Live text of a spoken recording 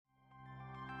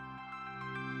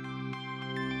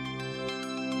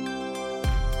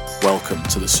Welcome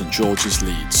to the St George's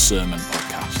Leeds Sermon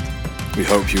Podcast. We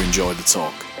hope you enjoy the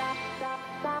talk.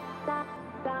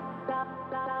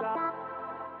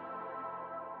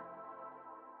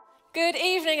 Good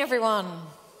evening, everyone.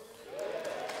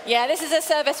 Yeah, this is a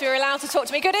service we're allowed to talk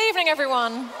to me. Good evening,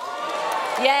 everyone.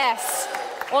 Yes,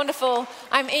 wonderful.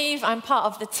 I'm Eve. I'm part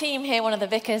of the team here, one of the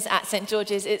vicars at St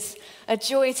George's. It's a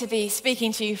joy to be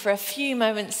speaking to you for a few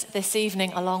moments this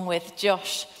evening along with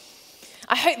Josh.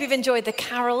 I hope you've enjoyed the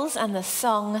carols and the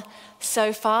song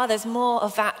so far. There's more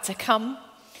of that to come.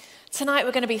 Tonight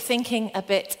we're going to be thinking a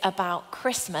bit about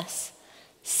Christmas.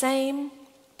 Same,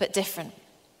 but different.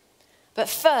 But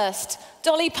first,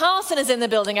 Dolly Parton is in the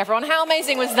building, everyone. How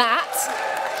amazing was that?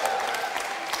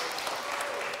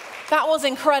 That was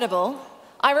incredible.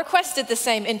 I requested the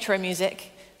same intro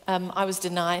music. I was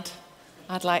denied.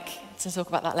 I'd like to talk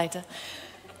about that later.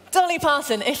 Dolly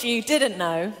Parton, if you didn't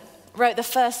know, wrote the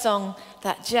first song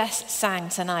that Jess sang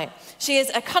tonight. She is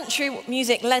a country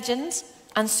music legend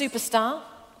and superstar,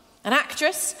 an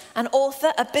actress, an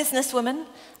author, a businesswoman,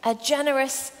 a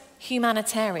generous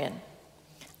humanitarian,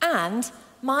 and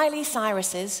Miley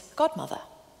Cyrus's godmother.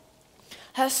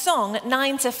 Her song,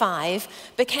 9 to 5,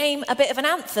 became a bit of an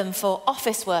anthem for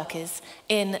office workers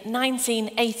in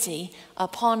 1980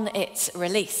 upon its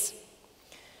release.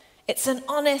 It's an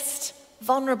honest,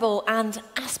 vulnerable and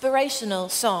aspirational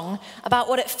song about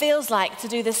what it feels like to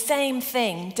do the same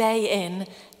thing day in,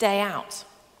 day out,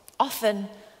 often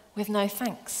with no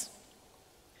thanks.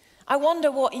 I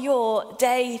wonder what your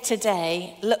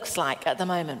day-to-day looks like at the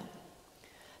moment.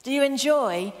 Do you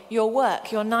enjoy your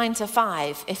work, your 9 to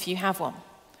 5, if you have one?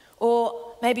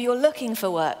 Or maybe you're looking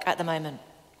for work at the moment.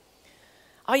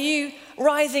 Are you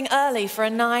rising early for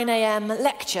a 9 a.m.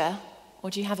 lecture,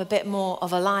 or do you have a bit more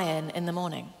of a lie-in in the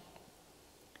morning?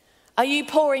 Are you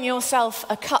pouring yourself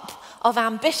a cup of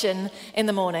ambition in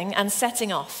the morning and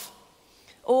setting off?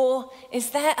 Or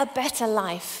is there a better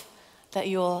life that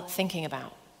you're thinking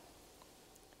about?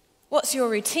 What's your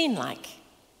routine like?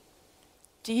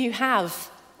 Do you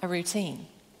have a routine?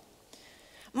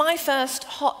 My first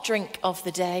hot drink of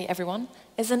the day, everyone,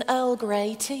 is an Earl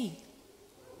Grey tea.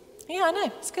 Yeah, I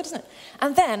know, it's good, isn't it?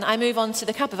 And then I move on to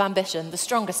the cup of ambition, the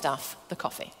stronger stuff, the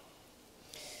coffee.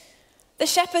 The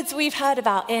shepherds we've heard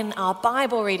about in our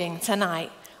Bible reading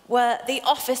tonight were the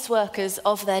office workers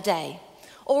of their day,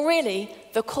 or really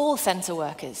the call centre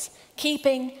workers,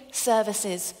 keeping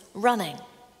services running.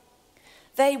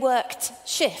 They worked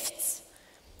shifts,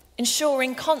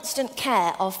 ensuring constant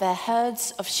care of their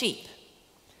herds of sheep,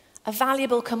 a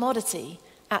valuable commodity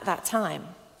at that time.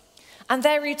 And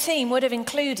their routine would have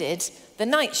included the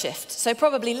night shift, so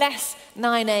probably less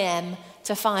 9 a.m.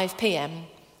 to 5 p.m,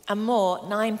 and more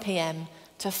 9 p.m.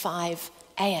 to 5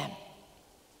 a.m.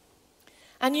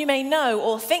 And you may know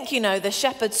or think you know the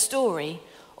shepherd's story,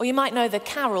 or you might know the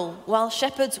carol, While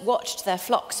Shepherds Watched Their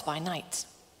Flocks by Night.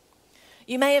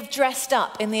 You may have dressed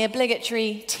up in the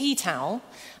obligatory tea towel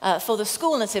for the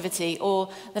school nativity or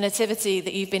the nativity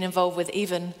that you've been involved with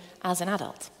even as an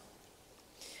adult.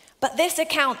 But this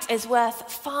account is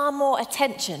worth far more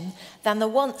attention than the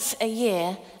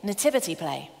once-a-year nativity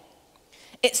play.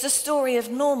 It's the story of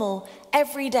normal,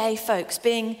 everyday folks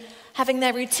having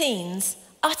their routines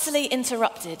utterly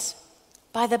interrupted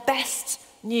by the best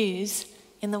news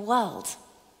in the world.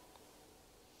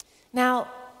 Now,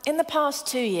 in the past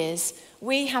 2 years,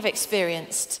 we have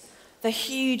experienced the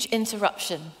huge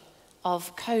interruption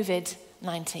of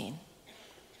COVID-19,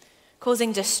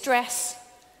 causing distress,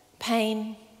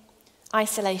 pain,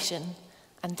 isolation,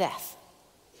 and death.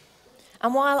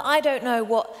 And while I don't know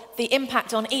what the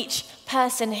impact on each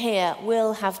person here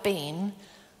will have been,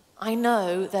 I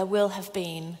know there will have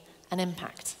been an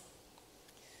impact.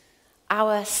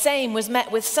 Our same was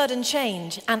met with sudden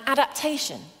change and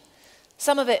adaptation,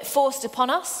 some of it forced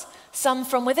upon us, some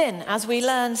from within, as we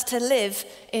learned to live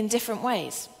in different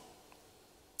ways.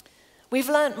 We've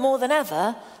learnt more than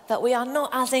ever that we are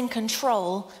not as in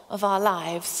control of our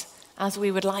lives as we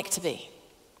would like to be,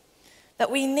 that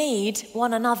we need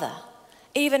one another,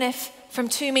 even if from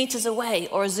 2 meters away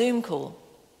or a Zoom call.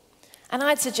 And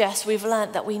I'd suggest we've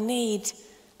learnt that we need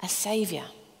a saviour.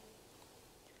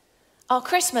 Our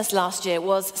Christmas last year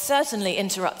was certainly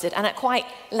interrupted and at quite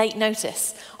late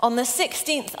notice. On the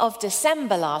 16th of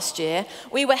December last year,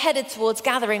 we were headed towards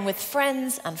gathering with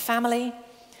friends and family.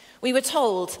 We were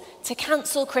told to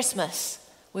cancel Christmas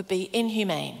would be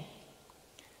inhumane.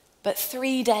 But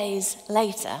 3 days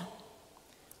later,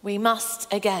 we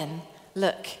must again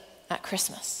look at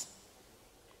Christmas.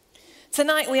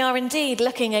 Tonight we are indeed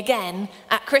looking again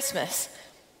at Christmas.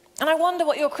 And I wonder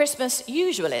what your Christmas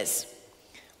usual is.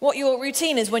 What your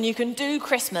routine is when you can do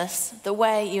Christmas the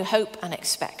way you hope and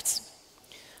expect.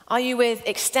 Are you with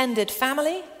extended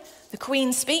family, the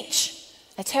Queen's speech,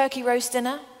 a turkey roast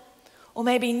dinner, or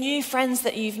maybe new friends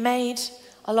that you've made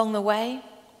along the way?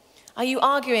 Are you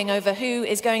arguing over who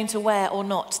is going to wear or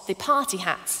not the party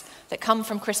hats that come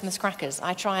from Christmas crackers?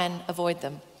 I try and avoid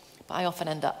them, but I often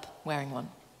end up wearing one.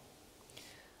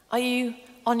 Are you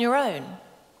on your own?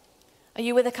 Are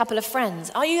you with a couple of friends?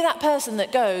 Are you that person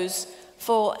that goes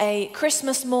for a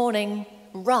Christmas morning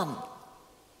run?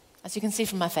 As you can see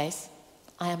from my face,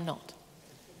 I am not.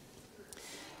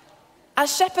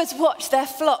 As shepherds watched their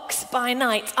flocks by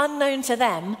night, unknown to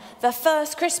them, the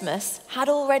first Christmas had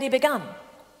already begun.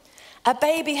 A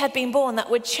baby had been born that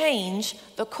would change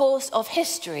the course of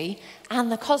history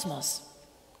and the cosmos.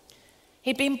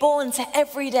 He'd been born to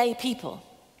everyday people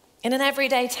in an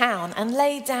everyday town and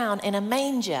laid down in a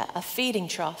manger, a feeding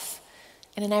trough,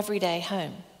 in an everyday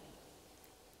home.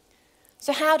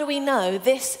 So how do we know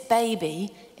this baby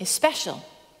is special?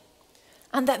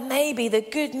 And that maybe the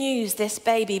good news this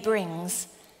baby brings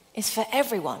is for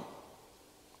everyone?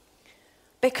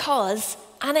 Because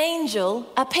an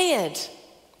angel appeared.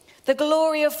 The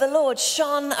glory of the Lord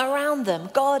shone around them.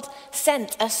 God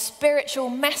sent a spiritual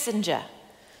messenger,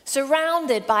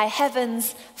 surrounded by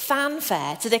heaven's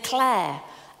fanfare, to declare,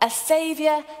 a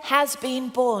Savior has been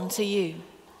born to you.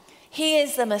 He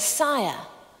is the Messiah,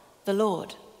 the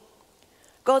Lord.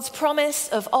 God's promise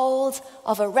of old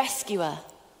of a rescuer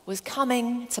was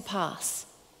coming to pass.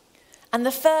 And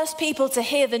the first people to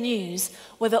hear the news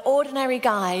were the ordinary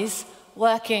guys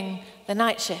working the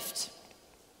night shift.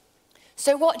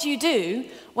 So what do you do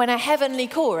when a heavenly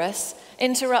chorus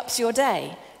interrupts your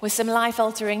day with some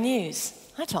life-altering news?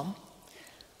 Hi, Tom.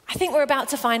 I think we're about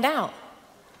to find out.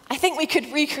 I think we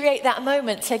could recreate that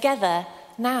moment together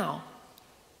now.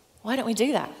 Why don't we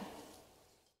do that?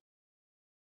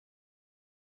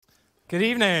 Good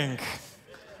evening.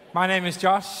 My name is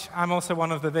Josh. I'm also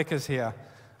one of the vicars here.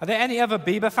 Are there any other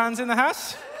Bieber fans in the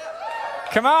house?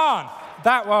 Come on.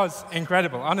 That was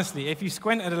incredible. Honestly, if you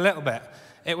squinted a little bit,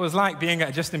 it was like being at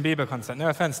a Justin Bieber concert. No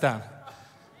offense, Dan.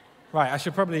 Right, I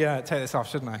should probably take this off,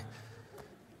 shouldn't I?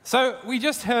 So we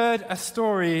just heard a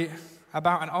story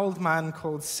about an old man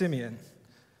called Simeon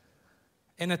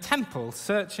in a temple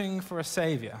searching for a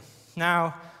savior.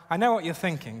 Now, I know what you're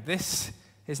thinking. This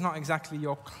is not exactly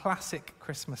your classic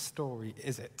Christmas story,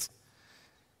 is it?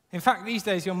 In fact, these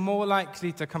days, you're more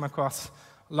likely to come across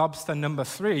lobster number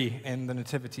 3 in the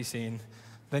nativity scene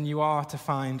than you are to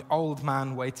find old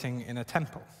man waiting in a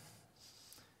temple.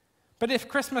 But if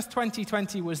Christmas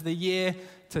 2020 was the year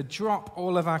to drop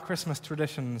all of our Christmas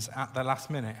traditions at the last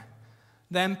minute,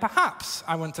 then perhaps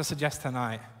I want to suggest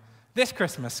tonight, this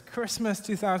Christmas, Christmas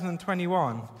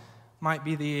 2021, might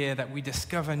be the year that we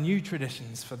discover new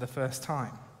traditions for the first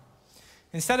time.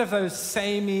 Instead of those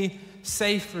samey,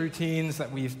 safe routines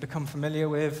that we've become familiar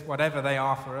with, whatever they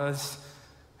are for us,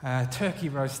 turkey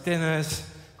roast dinners,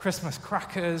 Christmas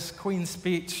crackers, Queen's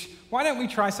speech, why don't we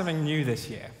try something new this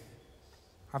year?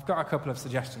 I've got a couple of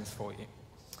suggestions for you.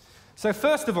 So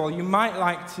first of all, you might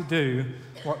like to do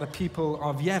what the people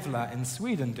of Gävle in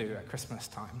Sweden do at Christmas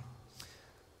time.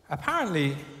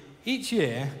 Apparently, each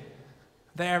year,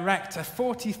 they erect a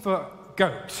 40-foot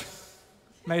goat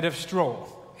made of straw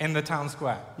in the town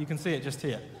square. You can see it just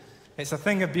here. It's a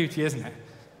thing of beauty, isn't it?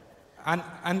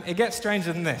 And it gets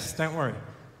stranger than this, don't worry.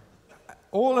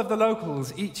 All of the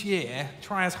locals each year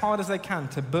try as hard as they can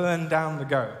to burn down the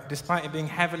goat, despite it being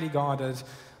heavily guarded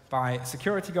by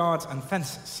security guards and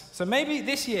fences. So maybe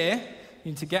this year,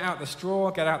 you need to get out the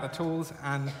straw, get out the tools,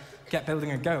 and get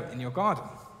building a goat in your garden.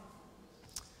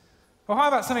 Or how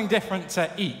about something different to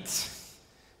eat?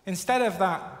 Instead of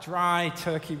that dry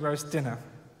turkey roast dinner,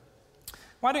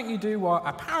 why don't you do what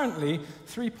apparently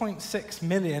 3.6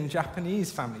 million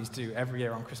Japanese families do every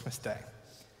year on Christmas Day?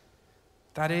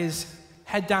 That is,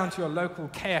 head down to your local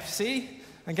KFC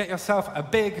and get yourself a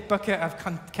big bucket of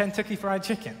Kentucky Fried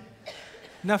Chicken.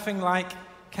 Nothing like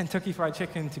Kentucky Fried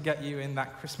Chicken to get you in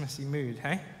that Christmassy mood,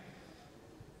 hey?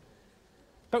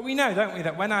 But we know, don't we,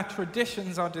 that when our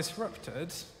traditions are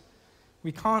disrupted,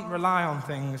 we can't rely on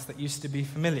things that used to be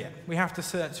familiar. We have to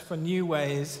search for new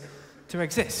ways to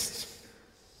exist.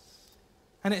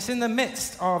 And it's in the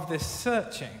midst of this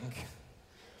searching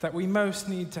that we most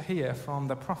need to hear from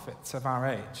the prophets of our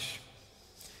age.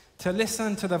 To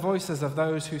listen to the voices of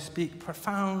those who speak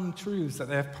profound truths that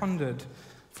they have pondered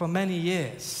for many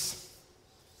years.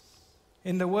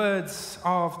 In the words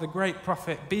of the great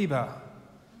prophet Bieber,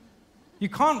 you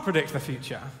can't predict the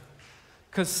future,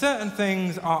 because certain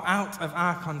things are out of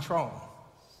our control.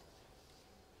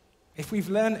 If we've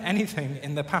learned anything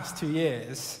in the past 2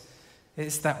 years,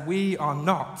 is that we are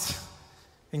not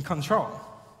in control.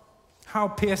 How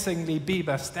piercingly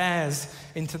Bieber stares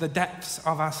into the depths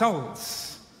of our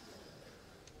souls.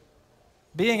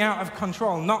 Being out of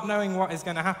control, not knowing what is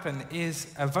going to happen,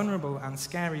 is a vulnerable and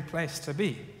scary place to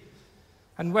be.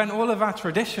 And when all of our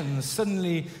traditions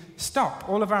suddenly stop,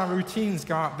 all of our routines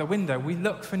go out the window, we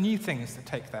look for new things to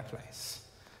take their place.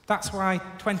 That's why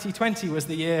 2020 was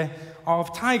the year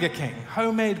of Tiger King,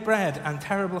 homemade bread, and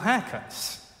terrible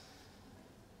haircuts.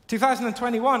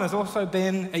 2021 has also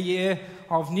been a year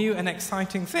of new and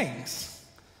exciting things.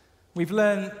 We've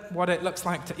learned what it looks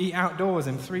like to eat outdoors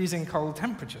in freezing cold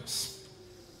temperatures.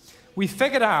 We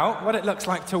figured out what it looks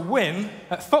like to win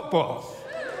at football.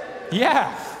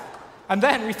 Yeah. And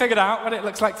then we figured out what it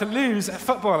looks like to lose at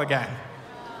football again.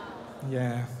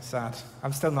 Yeah, sad.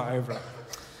 I'm still not over it.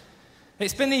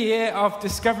 It's been a year of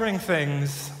discovering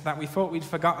things that we thought we'd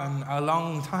forgotten a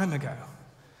long time ago,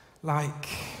 like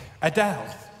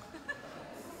Adele.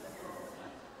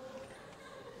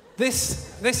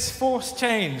 This forced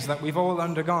change that we've all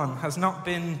undergone has not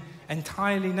been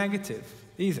entirely negative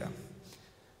either.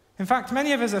 In fact,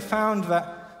 many of us have found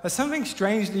that there's something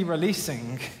strangely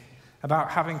releasing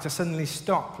about having to suddenly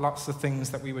stop lots of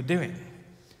things that we were doing.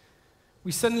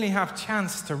 We suddenly have a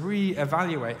chance to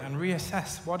re-evaluate and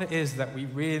reassess what it is that we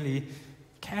really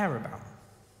care about.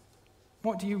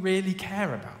 What do you really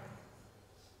care about?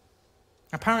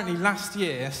 Apparently last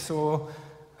year saw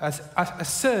a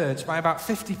surge by about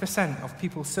 50% of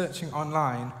people searching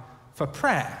online for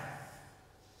prayer.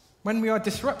 When we are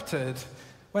disrupted,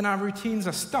 when our routines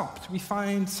are stopped, we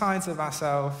find sides of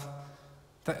ourselves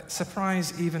that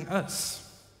surprise even us.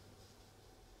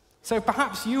 So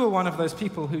perhaps you were one of those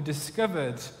people who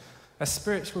discovered a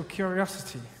spiritual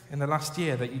curiosity in the last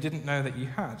year that you didn't know that you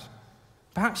had.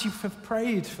 Perhaps you have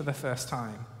prayed for the first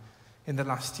time in the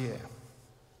last year.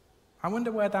 I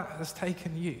wonder where that has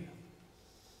taken you.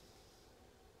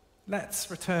 Let's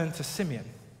return to Simeon.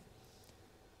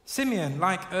 Simeon,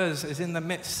 like us, is in the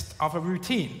midst of a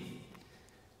routine.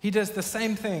 He does the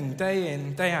same thing day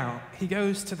in, day out. He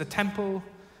goes to the temple,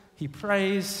 he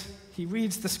prays, he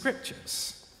reads the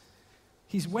scriptures.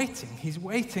 He's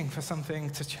waiting for something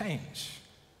to change.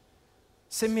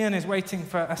 Simeon is waiting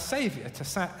for a savior to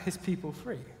set his people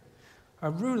free, a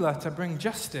ruler to bring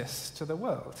justice to the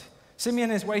world.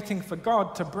 Simeon is waiting for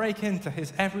God to break into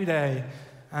his everyday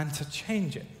and to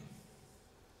change it.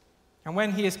 And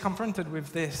when he is confronted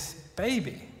with this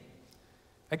baby,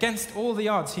 against all the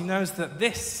odds, he knows that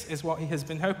this is what he has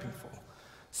been hoping for.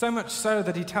 So much so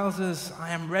that he tells us, I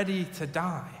am ready to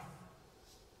die.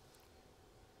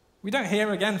 We don't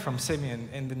hear again from Simeon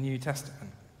in the New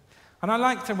Testament. And I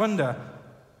like to wonder,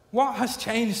 what has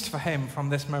changed for him from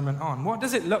this moment on? What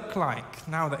does it look like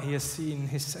now that he has seen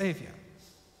his Savior?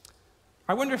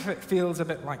 I wonder if it feels a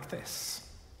bit like this.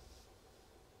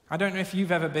 I don't know if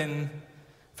you've ever been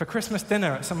for Christmas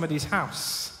dinner at somebody's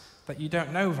house that you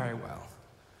don't know very well,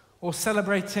 or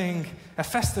celebrating a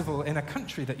festival in a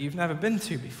country that you've never been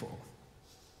to before.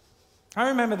 I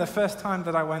remember the first time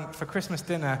that I went for Christmas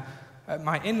dinner at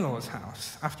my in-laws'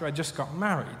 house after I just got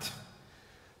married.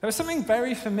 There was something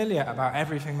very familiar about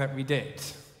everything that we did.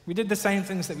 We did the same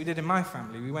things that we did in my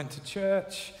family. We went to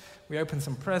church, we opened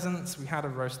some presents, we had a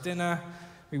roast dinner,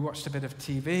 we watched a bit of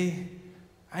TV,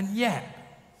 and yet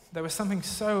there was something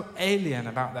so alien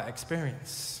about that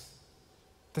experience.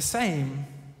 The same,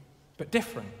 but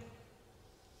different.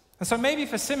 And so maybe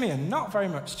for Simeon, not very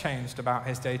much changed about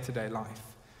his day-to-day life.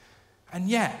 And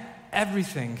yet,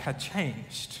 everything had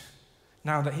changed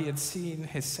now that he had seen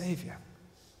his Savior.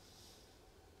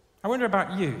 I wonder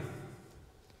about you.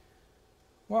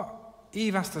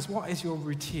 Eve asked us, what is your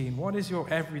routine? What is your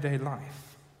everyday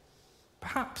life?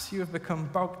 Perhaps you have become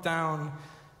bogged down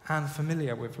and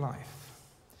familiar with life.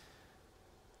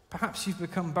 Perhaps you've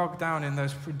become bogged down in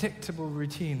those predictable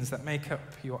routines that make up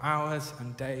your hours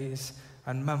and days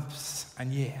and months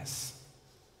and years.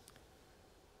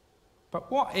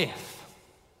 But what if?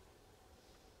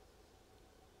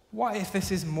 What if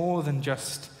this is more than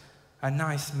just a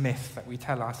nice myth that we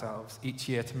tell ourselves each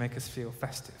year to make us feel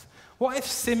festive? What if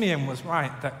Simeon was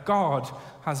right, that God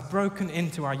has broken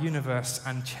into our universe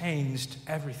and changed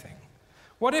everything?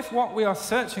 What if what we are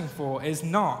searching for is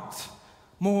not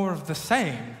more of the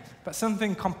same, but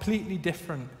something completely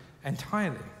different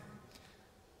entirely?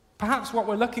 Perhaps what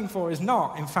we're looking for is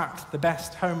not, in fact, the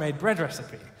best homemade bread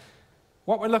recipe.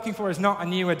 What we're looking for is not a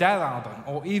new Adele album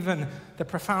or even the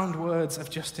profound words of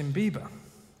Justin Bieber.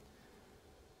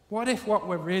 What if what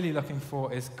we're really looking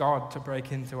for is God to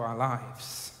break into our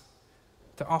lives,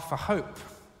 to offer hope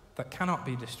that cannot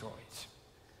be destroyed,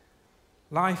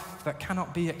 life that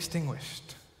cannot be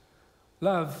extinguished,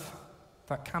 love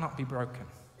that cannot be broken.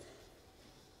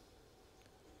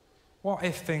 What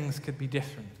if things could be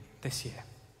different this year?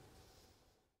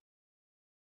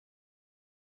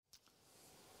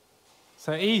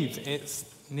 So Eve,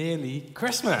 it's nearly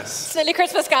Christmas. It's nearly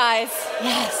Christmas, guys.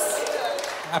 Yes.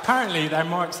 Apparently, they're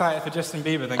more excited for Justin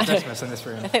Bieber than Christmas in this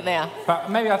room. I think they are.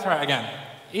 But maybe I'll try it again.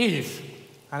 Eve,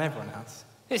 and everyone else,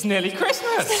 it's nearly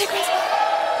Christmas. It's nearly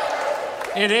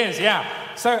Christmas. It is,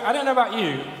 yeah. So I don't know about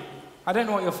you. I don't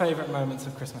know what your favourite moments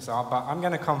of Christmas are, but I'm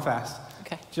going to confess,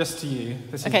 just to you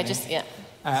this evening,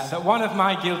 that one of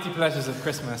my guilty pleasures of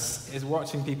Christmas is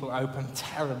watching people open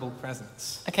terrible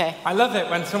presents. Okay. I love it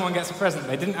when someone gets a present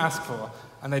they didn't ask for,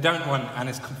 and they don't want, and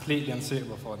it's completely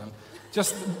unsuitable for them.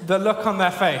 Just the look on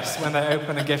their face when they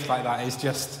open a gift like that is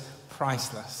just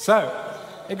priceless. So,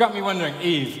 it got me wondering,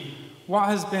 Eve, what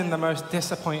has been the most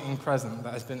disappointing present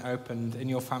that has been opened in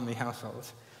your family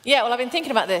household? Yeah, well, I've been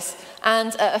thinking about this,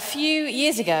 and a few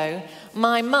years ago,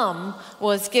 my mum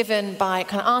was given by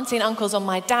kind of auntie and uncles on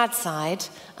my dad's side,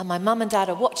 and my mum and dad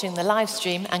are watching the live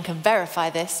stream and can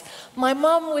verify this. My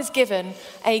mum was given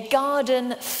a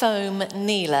garden foam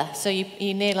kneeler, so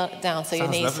you kneel down, so your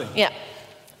knees. Sounds lovely. Yeah,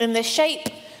 in the shape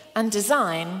and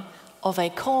design of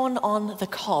a corn on the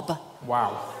cob.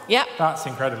 Wow. Yeah. That's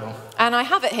incredible. And I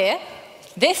have it here.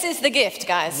 This is the gift,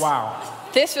 guys. Wow.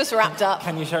 This was wrapped up.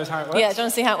 Can you show us how it works? Yeah, do you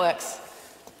want to see how it works?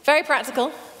 Very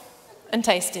practical and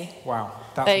tasty. Wow,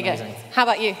 that's there you amazing. Go. How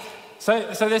about you? So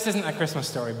this isn't a Christmas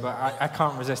story, but I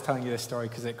can't resist telling you this story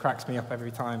because it cracks me up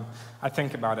every time I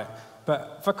think about it.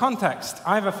 But for context,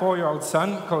 I have a 4-year-old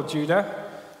son called Judah,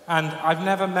 and I've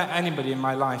never met anybody in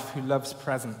my life who loves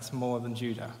presents more than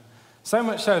Judah. So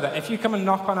much so that if you come and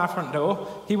knock on our front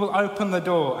door, he will open the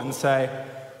door and say,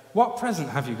 "What present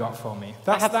have you got for me?"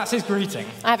 That's his greeting.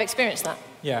 I have experienced that.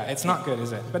 Yeah, it's not good,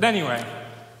 is it? But anyway,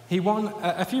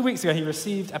 a few weeks ago, he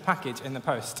received a package in the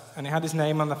post, and it had his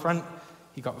name on the front.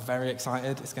 He got very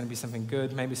excited. It's going to be something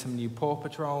good, maybe some new Paw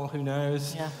Patrol, who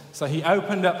knows? Yeah. So he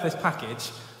opened up this package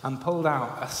and pulled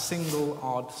out a single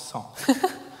odd sock.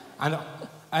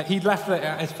 And he'd left it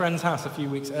at his friend's house a few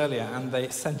weeks earlier, and they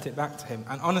sent it back to him.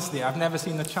 And honestly, I've never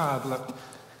seen a child look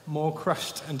more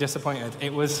crushed and disappointed.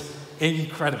 It was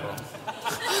incredible.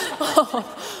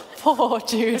 Poor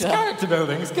Judah. It's character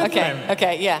building. It's good for him.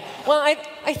 Okay, yeah. Well,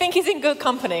 I think he's in good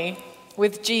company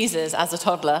with Jesus as a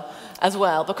toddler as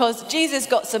well, because Jesus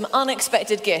got some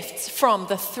unexpected gifts from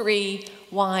the 3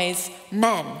 wise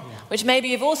men, which maybe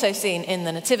you've also seen in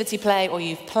the nativity play, or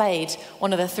you've played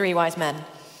one of the 3 wise men.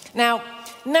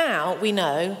 Now we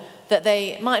know that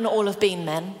they might not all have been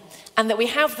men, and that we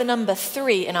have the number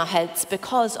 3 in our heads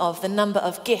because of the number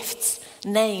of gifts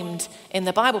named in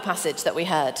the Bible passage that we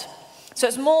heard. So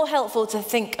it's more helpful to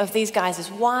think of these guys as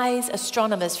wise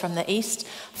astronomers from the East,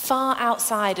 far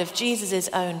outside of Jesus'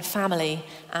 own family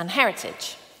and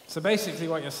heritage. So basically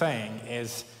what you're saying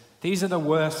is these are the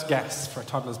worst guests for a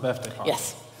toddler's birthday party.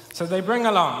 Yes. So they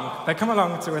come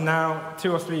along to a now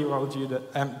 2 or 3-year-old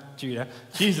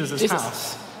Jesus'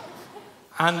 house,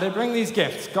 and they bring these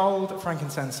gifts, gold,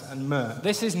 frankincense, and myrrh.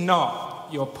 This is not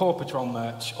your Paw Patrol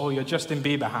merch or your Justin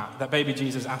Bieber hat that baby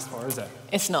Jesus asked for, is it?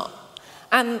 It's not.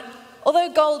 And although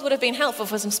gold would have been helpful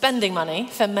for some spending money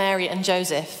for Mary and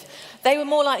Joseph, they were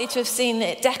more likely to have seen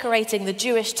it decorating the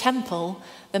Jewish temple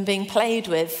than being played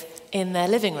with in their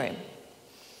living room.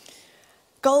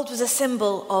 Gold was a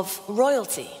symbol of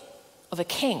royalty, of a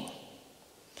king.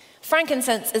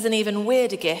 Frankincense is an even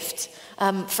weirder gift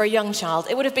for a young child.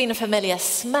 It would have been a familiar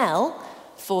smell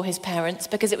for his parents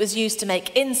because it was used to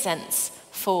make incense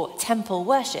for temple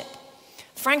worship.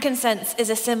 Frankincense is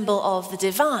a symbol of the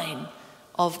divine,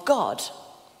 of God.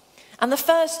 And the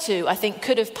first 2, I think,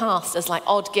 could have passed as like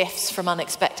odd gifts from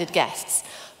unexpected guests.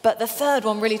 But the third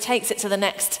one really takes it to the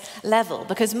next level,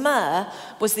 because myrrh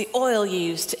was the oil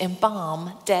used to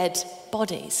embalm dead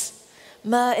bodies.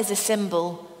 Myrrh is a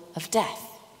symbol of death.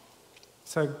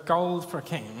 So gold for a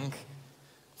king,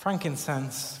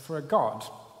 frankincense for a god,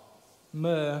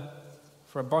 myrrh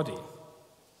for a body.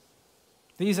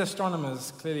 These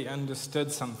astronomers clearly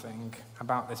understood something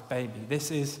about this baby.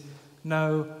 This is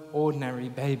no ordinary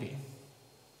baby.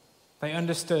 They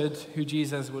understood who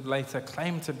Jesus would later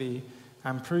claim to be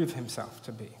and prove himself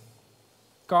to be.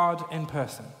 God in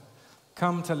person,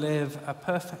 come to live a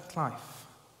perfect life,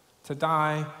 to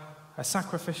die a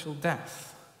sacrificial death,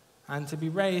 and to be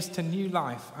raised to new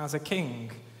life as a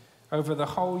king over the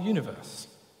whole universe.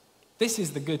 This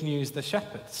is the good news the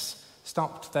shepherds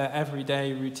stopped their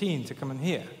everyday routine to come and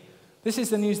hear. This is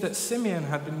the news that Simeon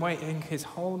had been waiting his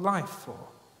whole life for.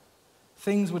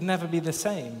 Things would never be the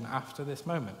same after this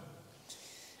moment.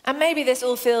 And maybe this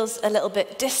all feels a little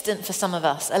bit distant for some of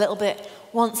us, a little bit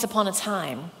once upon a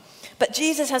time. But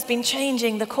Jesus has been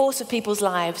changing the course of people's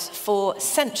lives for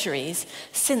centuries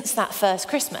since that first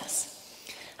Christmas.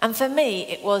 And for me,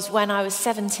 it was when I was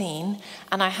 17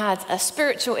 and I had a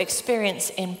spiritual experience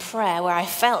in prayer where I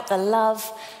felt the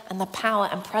love and the power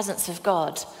and presence of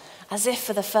God as if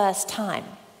for the first time.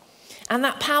 And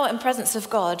that power and presence of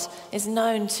God is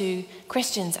known to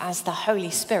Christians as the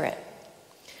Holy Spirit.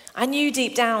 I knew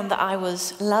deep down that I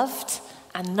was loved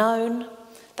and known,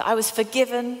 that I was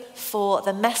forgiven for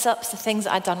the mess-ups, the things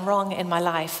that I'd done wrong in my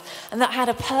life, and that I had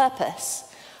a purpose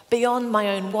beyond my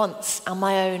own wants and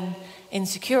my own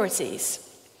insecurities.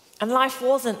 And life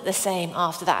wasn't the same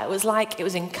after that. It was like it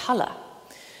was in colour.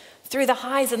 Through the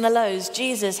highs and the lows,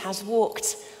 Jesus has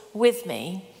walked with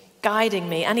me, guiding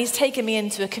me, and he's taken me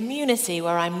into a community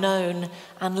where I'm known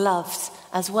and loved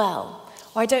as well,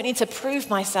 where I don't need to prove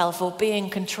myself or be in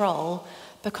control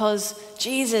because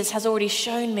Jesus has already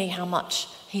shown me how much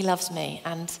he loves me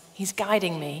and he's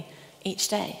guiding me each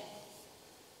day.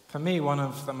 For me, one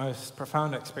of the most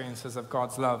profound experiences of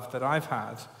God's love that I've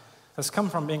had has come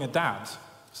from being a dad.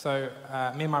 So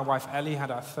me and my wife Ellie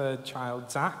had our third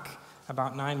child, Zach,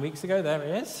 about 9 weeks ago. There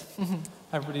he is.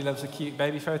 Everybody loves a cute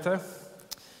baby photo.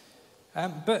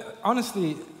 But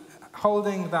honestly,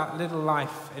 holding that little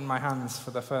life in my hands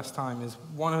for the first time is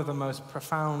one of the most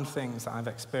profound things that I've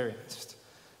experienced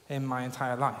in my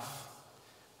entire life.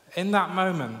 In that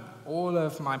moment, all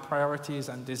of my priorities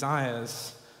and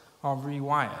desires are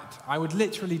rewired. I would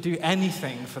literally do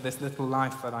anything for this little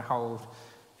life that I hold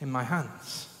in my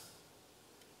hands.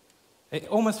 It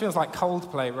almost feels like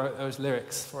Coldplay wrote those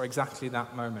lyrics for exactly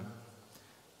that moment.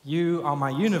 You are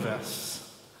my universe.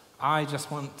 I just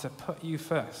want to put you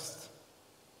first.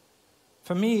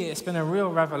 For me, it's been a real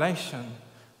revelation,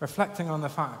 reflecting on the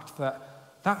fact that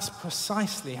that's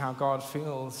precisely how God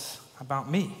feels about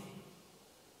me.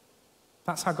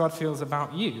 That's how God feels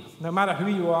about you. No matter who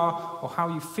you are or how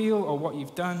you feel or what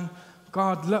you've done,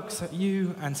 God looks at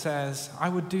you and says, I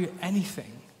would do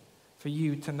anything for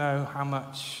you to know how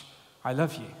much I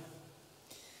love you.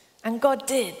 And God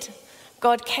did.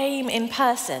 God came in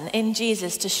person in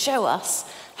Jesus to show us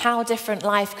how different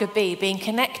life could be, being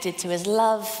connected to his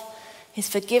love, his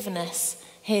forgiveness,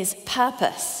 his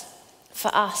purpose for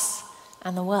us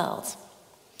and the world.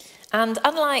 And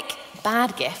unlike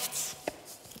bad gifts,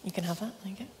 you can have that,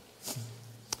 there you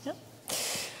go.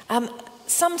 Yeah.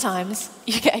 Sometimes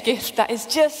you get a gift that is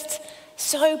just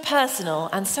so personal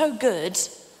and so good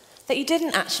that you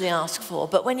didn't actually ask for,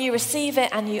 but when you receive it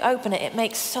and you open it, it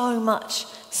makes so much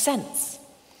sense.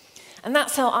 And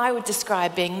that's how I would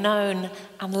describe being known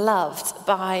and loved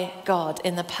by God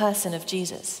in the person of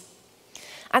Jesus.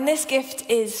 And this gift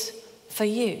is for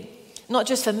you, not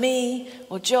just for me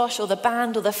or Josh or the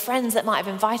band or the friends that might have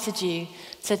invited you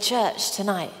to church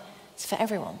tonight. It's for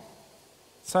everyone.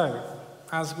 So,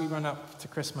 as we run up to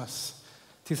Christmas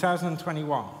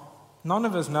 2021, none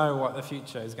of us know what the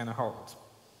future is going to hold.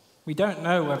 We don't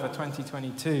know whether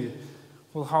 2022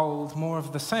 will hold more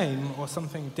of the same or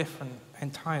something different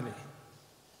entirely.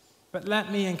 But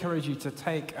let me encourage you to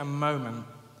take a moment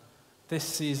this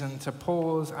season to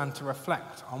pause and to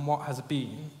reflect on what has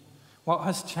been, what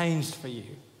has changed for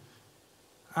you,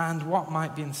 and what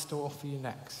might be in store for you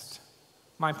next.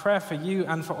 My prayer for you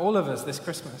and for all of us this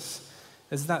Christmas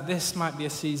is that this might be a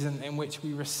season in which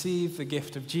we receive the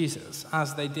gift of Jesus,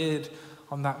 as they did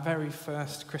on that very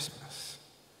first Christmas.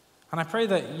 And I pray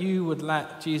that you would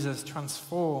let Jesus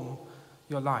transform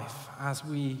your life as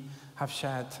we have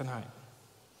shared tonight.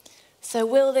 So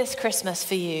will this Christmas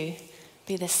for you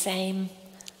be the same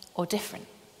or different?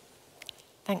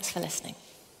 Thanks for listening.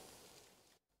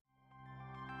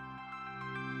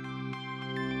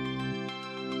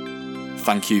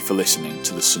 Thank you for listening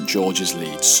to the St George's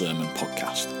Leeds Sermon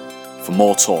Podcast. For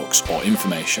more talks or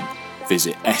information,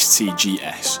 visit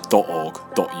stgs.org.uk.